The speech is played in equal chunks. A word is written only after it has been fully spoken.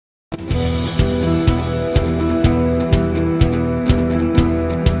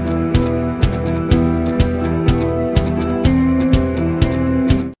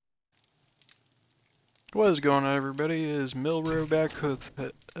What is going on, everybody? It is Millionaire back with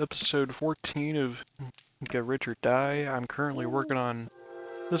episode 14 of Get Rich or Die. I'm currently working on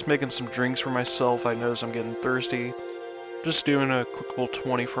just making some drinks for myself. I notice I'm getting thirsty. Just doing a quick little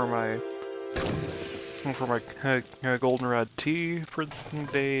 20 for my goldenrod tea for the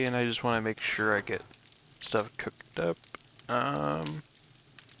day, and I just want to make sure I get stuff cooked up.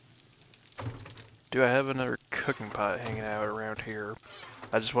 Do I have another cooking pot hanging out around here?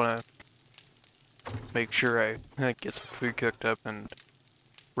 I just want to make sure I get some food cooked up, and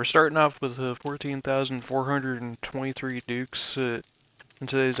we're starting off with 14,423 dukes in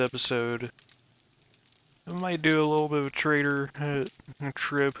today's episode. I might do a little bit of a trader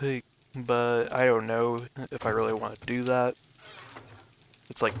trip, but I don't know if I really want to do that.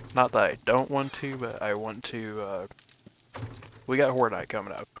 It's like, not that I don't want to, but I want to, we got Horde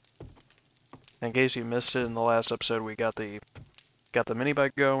coming up. In case you missed it in the last episode, we got the mini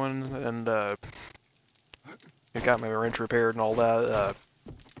bike going, and it got my wrench repaired and all that.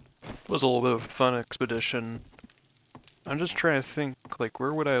 It was a little bit of a fun expedition. I'm just trying to think, like,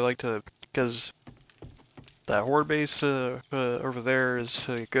 where would I like to, because that Horde base over there is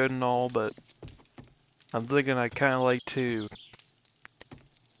good and all, but I'm thinking I'd kind of like to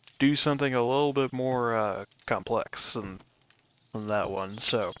do something a little bit more complex than that one.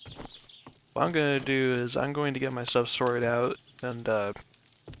 So what I'm going to do is I'm going to get my stuff sorted out, and then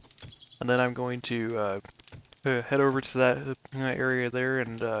I'm going to head over to that area there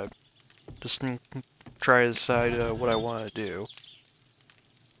and just try to decide what I want to do.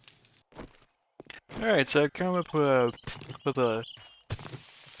 Alright, so I've come up with a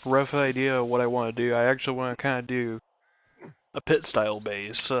rough idea of what I want to do. I actually want to kind of do a pit style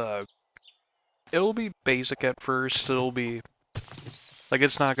base. It'll be basic at first. It'll be like,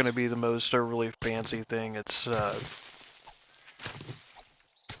 it's not going to be the most overly fancy thing. It's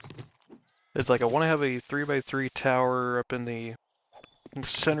like I want to have a 3x3 tower up in the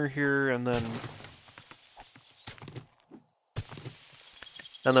center here, and then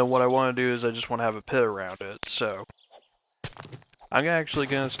what I want to do is I just want to have a pit around it. So I'm actually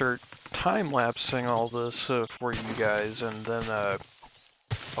going to start time-lapsing all this for you guys, and then I'll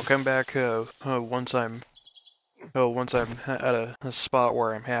come back once I'm at a spot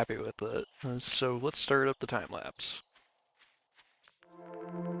where I'm happy with it. So let's start up the time-lapse.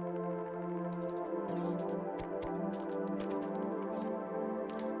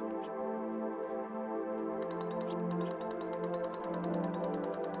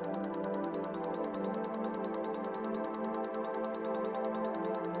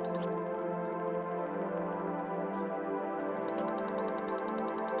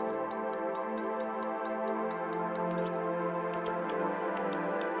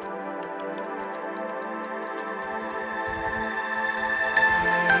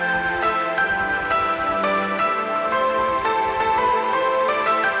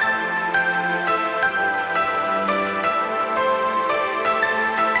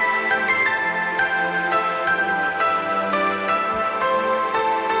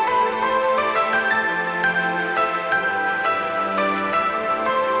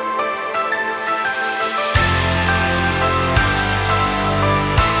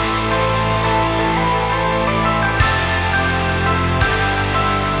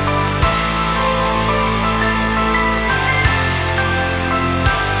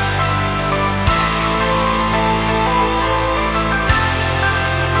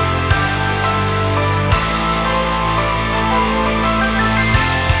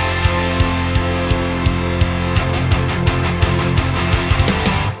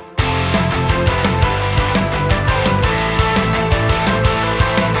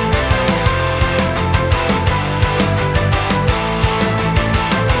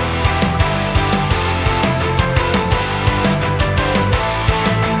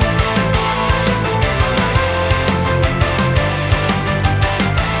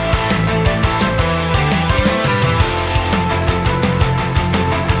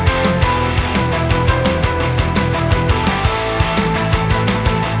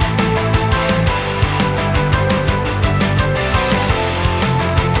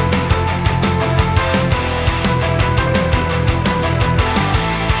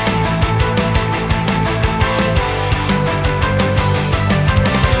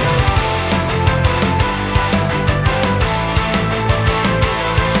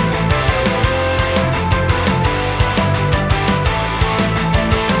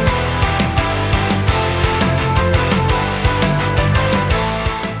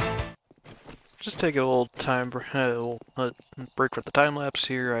 Take a little time break for the time lapse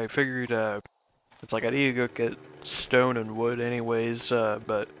here. I figured it's like I need to go get stone and wood anyways,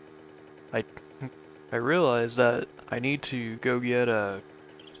 but I I realized that I need to go get the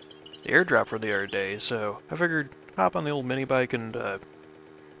airdrop for the other day, so I figured hop on the old mini bike and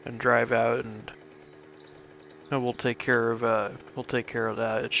drive out, and we'll take care of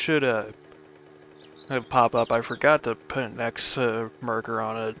that. It should pop up. I forgot to put an X marker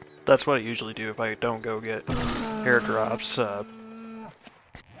on it. That's what I usually do if I don't go get airdrops.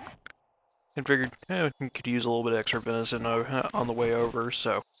 And figured could use a little bit of extra venison on the way over,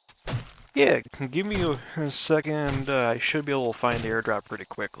 so yeah, give me a second. I should be able to find the airdrop pretty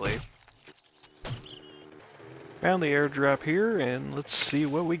quickly. Found the airdrop here, and let's see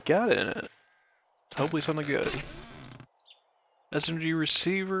what we got in it. Hopefully something good. SMG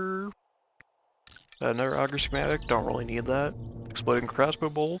receiver. Another auger schematic, don't really need that. Exploding crossbow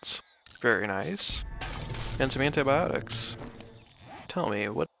bolts, very nice. And some antibiotics. Tell me,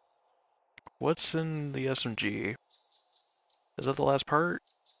 what's in the SMG? Is that the last part?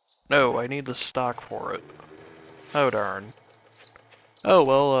 No, I need the stock for it. Oh darn. Oh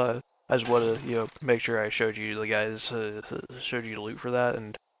well, I just wanted to, make sure I showed you the guys, showed you the loot for that,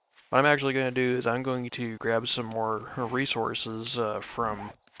 and what I'm actually going to do is I'm going to grab some more resources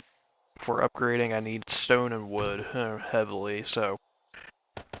for upgrading. I need stone and wood heavily, so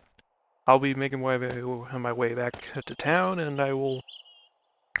I'll be making my way back to town, and I'll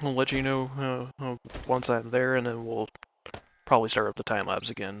let you know once I'm there, and then we'll probably start up the time lapse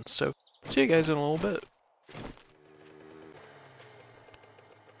again. So see you guys in a little bit.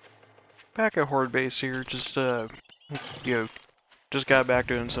 Back at Horde base here, just just got back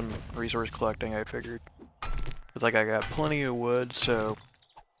doing some resource collecting. I figured, like, I got plenty of wood, so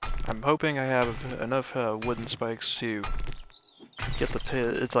I'm hoping I have enough wooden spikes to get the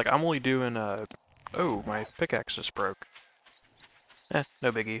pit. It's like I'm only doing oh, my pickaxe just broke.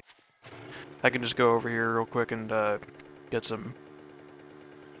 No biggie. I can just go over here real quick and get some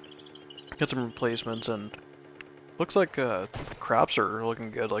replacements, and looks like crops are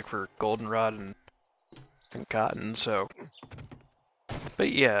looking good, like for goldenrod and cotton. So,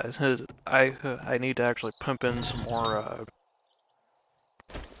 but yeah, I need to actually pump in some more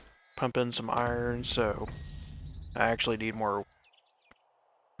iron. So I actually need more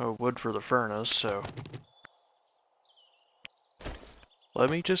wood for the furnace. So let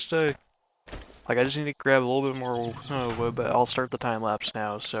me just I just need to grab a little bit more wood, but I'll start the time lapse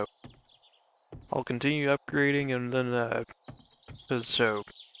now. So I'll continue upgrading, and then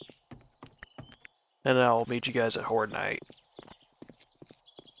and then I'll meet you guys at Horde night.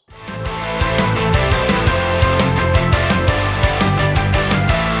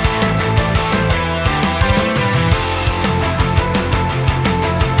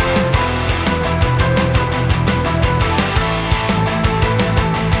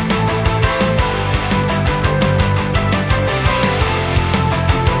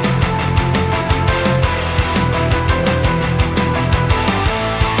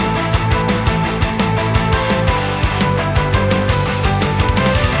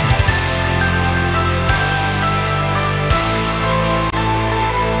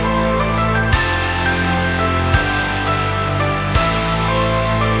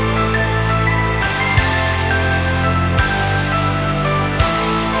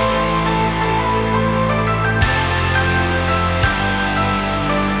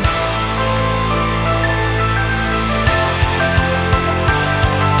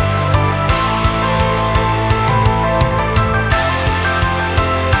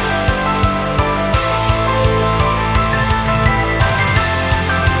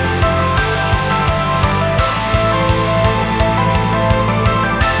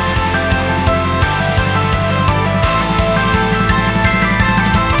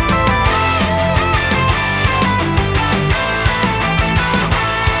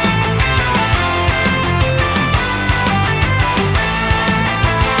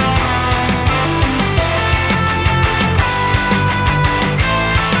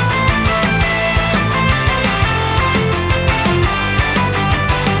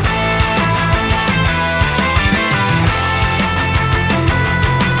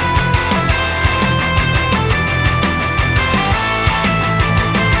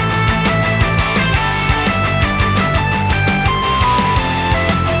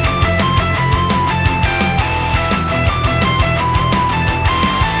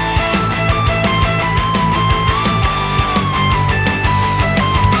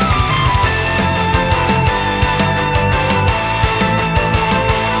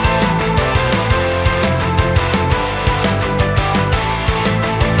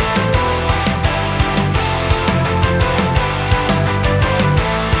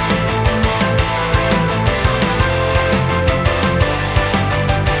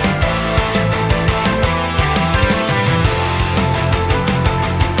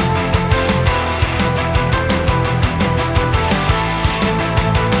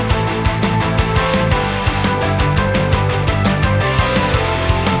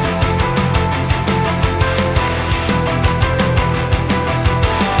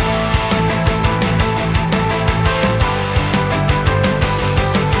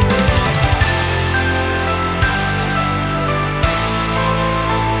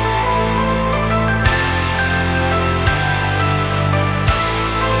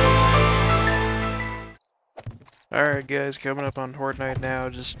 Alright guys, coming up on Horde Night now,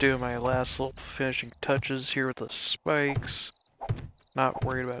 just doing my last little finishing touches here with the spikes. Not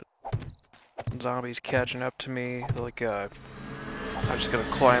worried about zombies catching up to me, like, I'm just gonna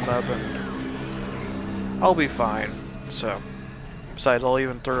climb up and I'll be fine. So, besides, I'll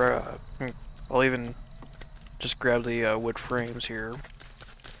even I'll even just grab the wood frames here.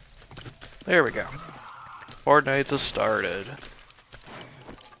 There we go. Horde Nights has started.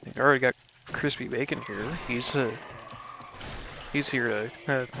 I already got Crispy Bacon here. He's here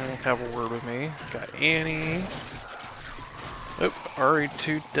to have a word with me. Got Annie. Oh, already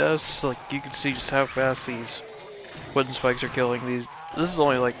 2 deaths. Like, you can see just how fast these wooden spikes are killing these. This is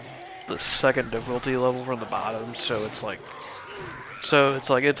only like the 2nd difficulty level from the bottom, so it's like it's a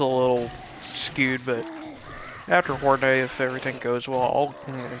little skewed, but after Horde Night, if everything goes well, I'll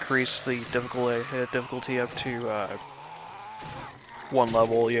increase the difficulty up to 1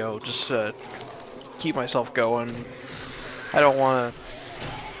 level, you know, just keep myself going. I don't want to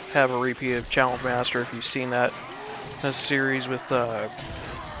have a repeat of Challenge Master. If you've seen that in a series with all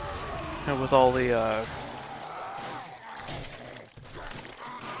the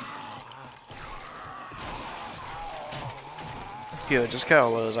yeah, it just kind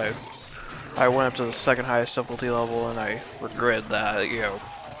of was. I went up to the 2nd highest difficulty level and I regret that, you know,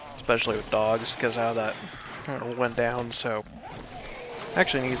 especially with dogs, because how that went down. So I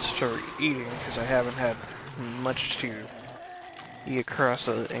actually need to start eating because I haven't had much to eat across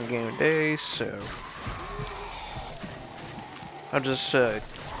the in-game day, so I'm just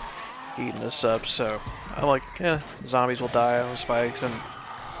eating this up. So I'm like, yeah, zombies will die on the spikes, and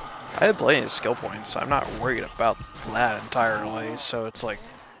I had plenty of skill points. I'm not worried about that entirely. So it's like,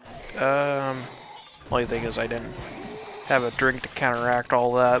 only thing is I didn't have a drink to counteract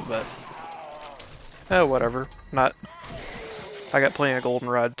all that, but whatever. I got plenty of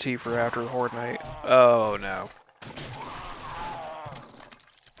goldenrod tea for after the Horde Night. Oh no.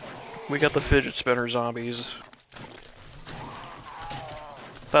 We got the fidget spinner zombies.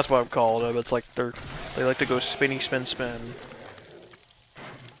 That's what I'm calling them. It's like they like to go spinny spin spin.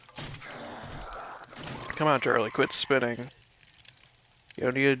 Come on, Charlie, quit spinning. You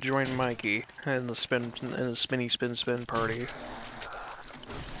don't need to join Mikey in the spinny spin spin party.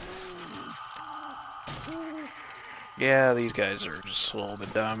 Yeah, these guys are just a little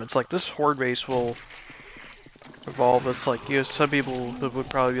bit dumb. It's like this Horde base will evolve. It's like, you know, some people would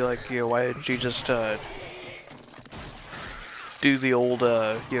probably be like, you know, why didn't you just do the old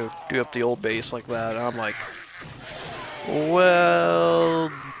you know, do up the old base like that? And I'm like,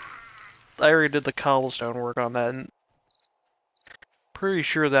 well, I already did the cobblestone work on that, and pretty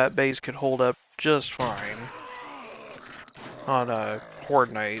sure that base could hold up just fine on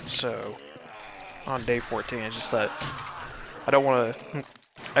Horde Night. So on day 14, it's just that I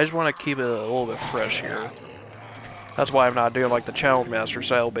just want to keep it a little bit fresh here. That's why I'm not doing like the Challenge Master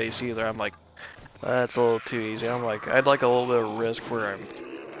style base either. I'm like, that's a little too easy. I'm like, I'd like a little bit of risk where I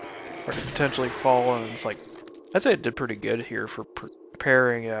could potentially fall, and it's like, I'd say it did pretty good here for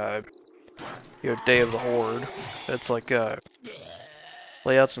preparing, you know, Day of the Horde. It's like,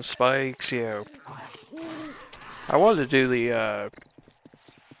 lay out some spikes, you know. I wanted to do the,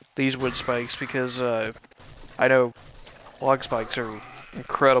 these wood spikes because, I know log spikes are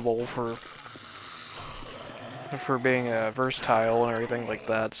incredible for being versatile and everything like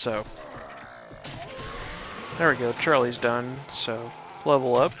that, so. There we go, Charlie's done, so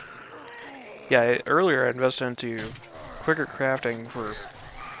level up. Yeah, earlier I invested into quicker crafting for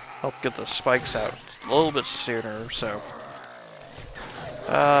help get the spikes out a little bit sooner, so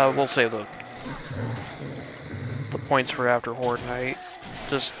we'll save the points for after Horde Night.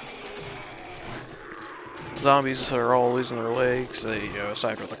 Just zombies are all losing their legs. They, you know,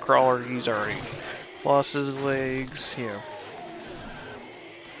 aside from the crawler, he's already lost his legs. You know,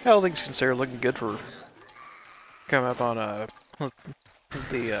 all things considered, looking good for coming up on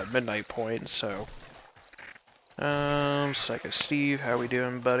the midnight point. So, Psycho Steve, how we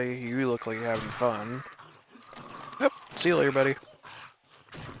doing, buddy? You look like you're having fun. Yep. See you later, buddy.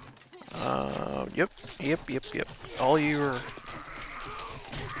 Yep. All you are.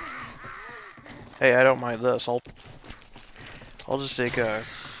 Hey, I don't mind this. I'll just take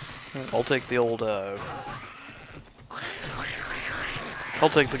I'll take the old I'll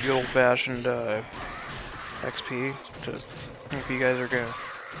take the good old-fashioned XP to if you guys are gonna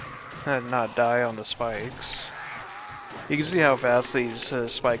not die on the spikes. You can see how fast these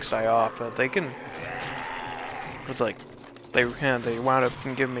spikes die off, but they can. It's like they wound up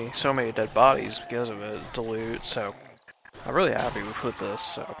giving me so many dead bodies because of it to loot. So I'm really happy with this.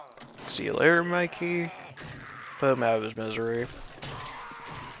 So see you later, Mikey. Put him out of his misery.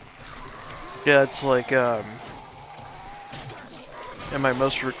 Yeah, it's like in my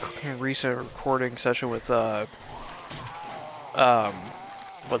most recent recording session with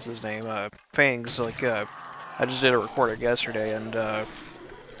what's his name, Fangs, like I just did a recording yesterday and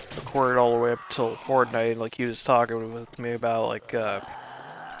recorded all the way up till Horde night. Like he was talking with me about like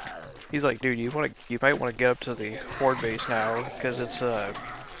he's like, dude, you might want to get up to the Horde base now because it's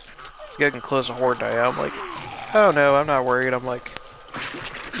getting close to Horde night. I'm like, oh no, I'm not worried. I'm like,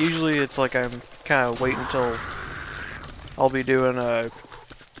 usually it's like I'm kind of waiting until I'll be doing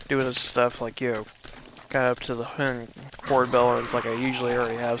this stuff like, you know, kind of up to the Horde bell, and it's like I usually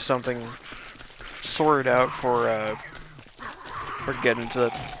already have something sorted out for getting to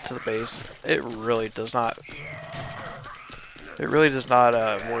the base. It really does not. It really does not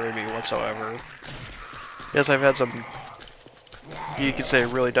worry me whatsoever. Yes, I've had some, you could say,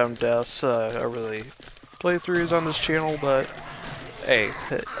 really dumb deaths over the playthroughs on this channel, but hey,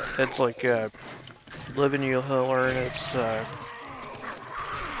 it's like living you'll learn.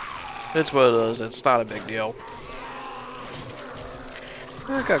 It's what it is. It's not a big deal.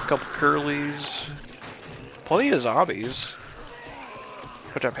 I got a couple curlies, plenty of zombies,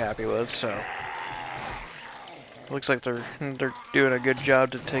 which I'm happy with. So looks like they're doing a good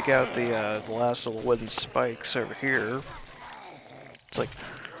job to take out the last of the wooden spikes over here. It's like,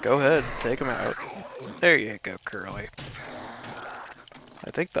 go ahead, take them out. There you go, Curly.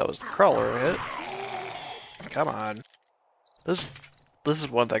 I think that was the crawler hit. Come on. This is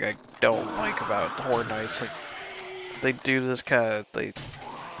one thing I don't like about the Horde Knights. Like, they do this kind of, it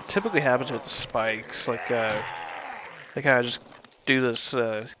typically happens with the spikes. Like, they kind of just do this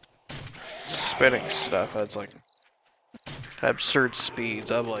spinning stuff. It's like absurd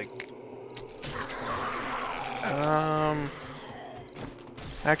speeds. I'm like,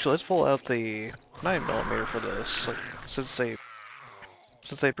 actually, let's pull out the 9mm for this. Like, since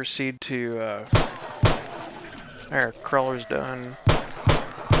they proceed to our crawler's done.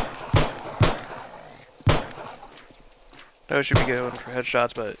 No, it should be going for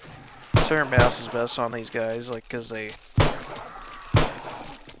headshots, but certain mouse is best on these guys, like, cause they.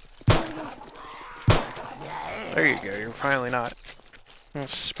 There you go. You're finally not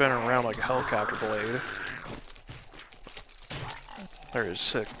spinning around like a helicopter blade.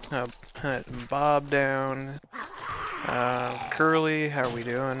 There's Bob down. Curly, how are we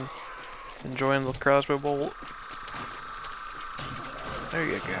doing? Enjoying the crossbow bolt? There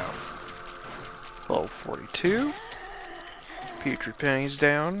you go. Level 42. Future Penny's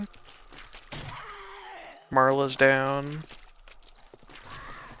down. Marla's down.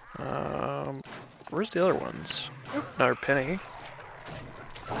 Where's the other ones? Another Penny.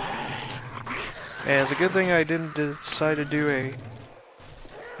 And it's a good thing I didn't decide to do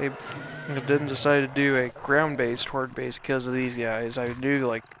a ground-based Horde base because of these guys. I knew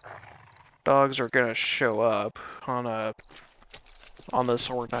like dogs are gonna show up on this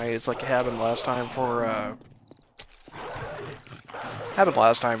Horde night. It's like it happened last time for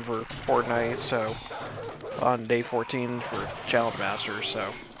Horde night. So on day 14 for Challenge Masters. So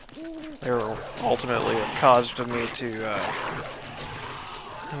they were ultimately what caused me to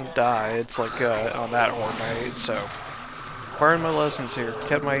die. It's like on that Horde night. So learned my lessons here.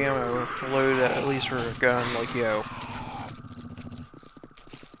 Kept my ammo loaded at least for a gun like yo.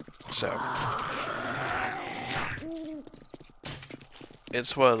 So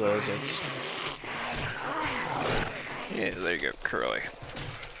it's one of those. It's yeah. There you go, Curly.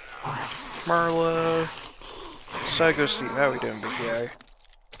 Marla. Psycho Steve, how we doing, big guy?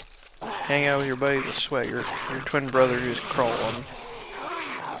 Hang out with your buddy the Sweat, your twin brother who's crawling.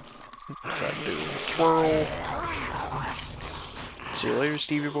 Try to do a twirl. See you later,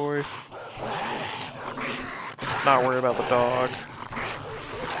 Stevie boy. Not worried about the dog.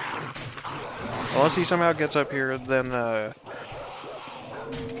 Unless he somehow gets up here, then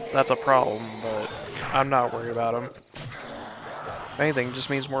that's a problem, but I'm not worried about him. If anything, it just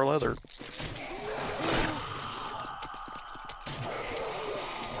means more leather.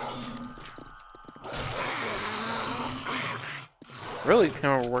 Really,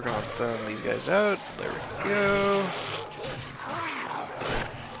 we're working on throwing these guys out. There we go.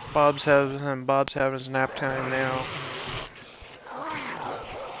 Bob's having his nap time now.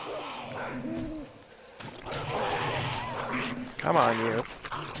 Come on, you.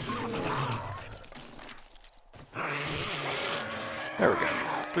 There we go.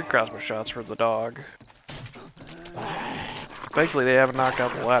 3 crossbow shots for the dog. Thankfully, they haven't knocked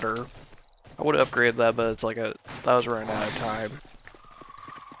out the ladder. I would have upgraded that, but it's like that was running out of time.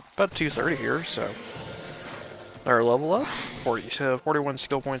 About 230 here, so. Our level up. 41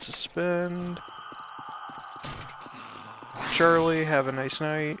 skill points to spend. Charlie, have a nice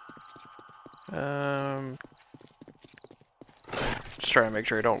night. Just trying to make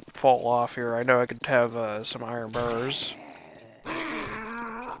sure I don't fall off here. I know I could have some iron bars.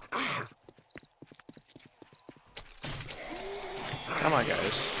 Come on,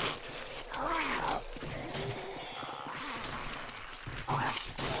 guys.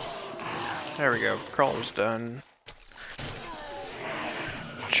 There we go. Crawler's done.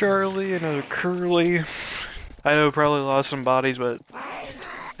 Charlie, another Curly. I know probably lost some bodies, but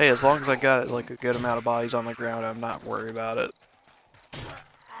hey, as long as I got like a good amount of bodies on the ground, I'm not worried about it.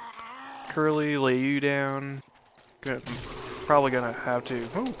 Curly, lay you down. Probably gonna have to.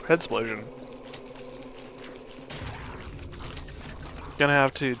 Oh, head explosion. Gonna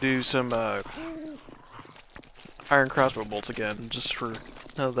have to do some iron crossbow bolts again, just for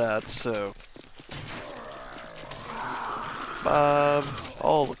that. So, Bob,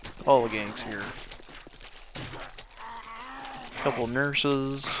 all the gangs here. Couple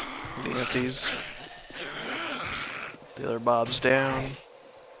nurses, Nancy's. The other Bob's down.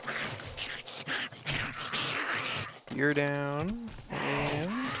 You're down,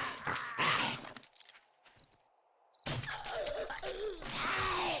 and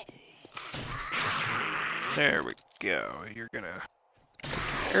there we go. You're gonna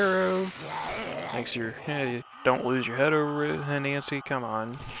arrow. Makes your hey, don't lose your head over it, Nancy. Come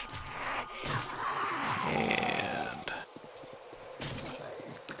on. And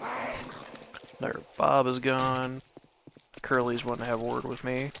there, Bob is gone. Curly's wanting to have a word with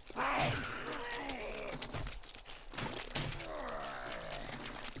me.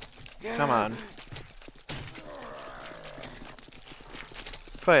 Come on.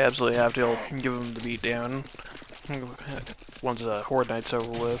 If I absolutely have to, I'll give him the beat down. Once the Horde Night's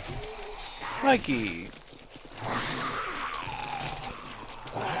over with. Mikey!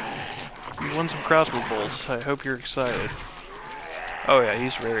 You won some crossbow bolts. I hope you're excited. Oh yeah,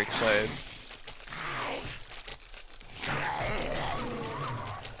 he's very excited.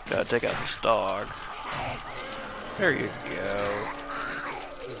 Gotta take out this dog. There you go.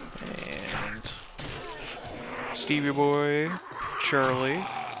 And Stevie Boy, Charlie.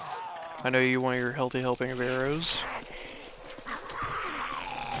 I know you want your healthy helping of arrows.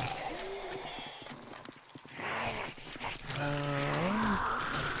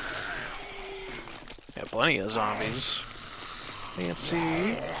 Yeah, plenty of zombies.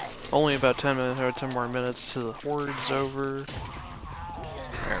 Nancy. Only about 10 minutes or 10 more minutes to the Horde's over.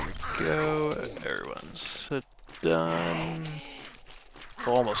 There we go. Everyone's done.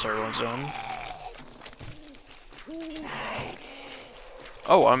 Well, almost everyone's done.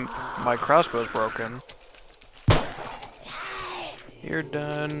 Oh, my crossbow's broken. You're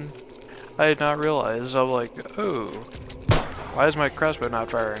done. I did not realize. I'm like, oh, why is my crossbow not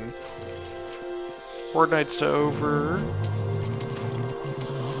firing? Horde Night's over.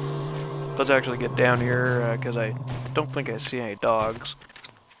 Let's actually get down here, because I don't think I see any dogs.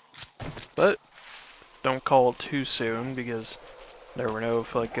 But don't call it too soon, because never know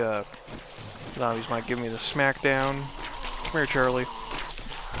if like zombies might give me the smackdown. Come here, Charlie.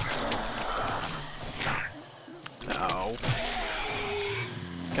 No.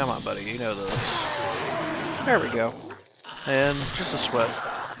 Come on, buddy. You know this. There we go. And just a sweat.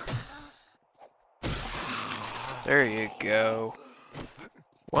 There you go.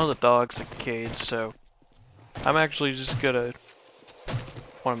 One of the dogs decayed, so I'm actually just gonna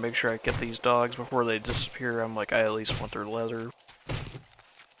want to make sure I get these dogs before they disappear. I'm like, I at least want their leather.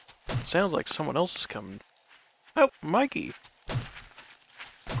 Sounds like someone else is coming. Oh, Mikey.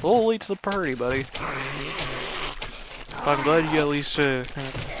 A little late to the party, buddy. I'm glad you at least you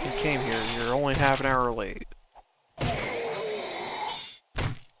came here. You're only half an hour late.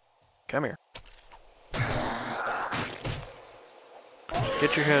 Come here.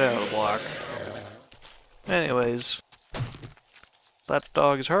 Get your head out of the block. Anyways, that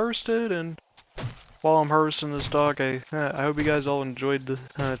dog is harvested, and while I'm harvesting this dog, I hope you guys all enjoyed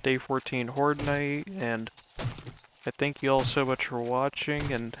the day 14 Horde Night, and I thank you all so much for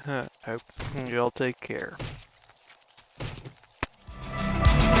watching, and I hope you all take care.